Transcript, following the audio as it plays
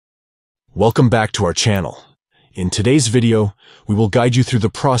Welcome back to our channel. In today's video, we will guide you through the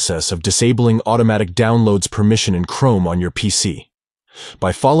process of disabling automatic downloads permission in Chrome on your PC.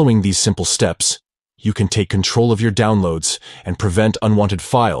 By following these simple steps, you can take control of your downloads and prevent unwanted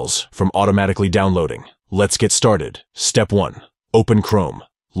files from automatically downloading. Let's get started. Step 1. Open Chrome.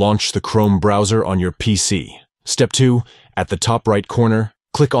 Launch the Chrome browser on your PC. Step 2. At the top right corner,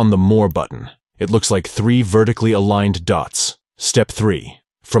 click on the More button. It looks like 3 vertically aligned dots. Step 3.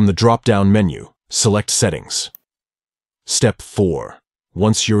 From the drop-down menu, select Settings. Step 4.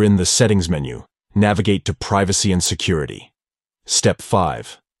 Once you're in the Settings menu, navigate to Privacy and Security. Step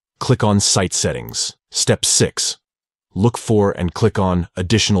 5. Click on Site Settings. Step 6. Look for and click on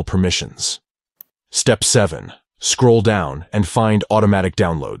Additional Permissions. Step 7. Scroll down and find Automatic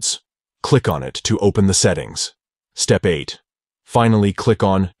Downloads. Click on it to open the settings. Step 8. Finally, click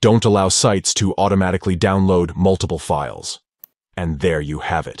on Don't allow sites to automatically download multiple files. And there you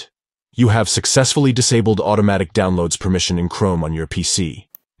have it. You have successfully disabled automatic downloads permission in Chrome on your PC.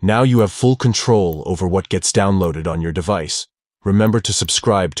 Now you have full control over what gets downloaded on your device. Remember to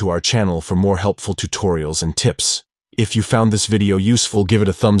subscribe to our channel for more helpful tutorials and tips. If you found this video useful, give it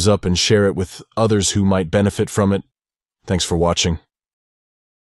a thumbs up and share it with others who might benefit from it. Thanks for watching.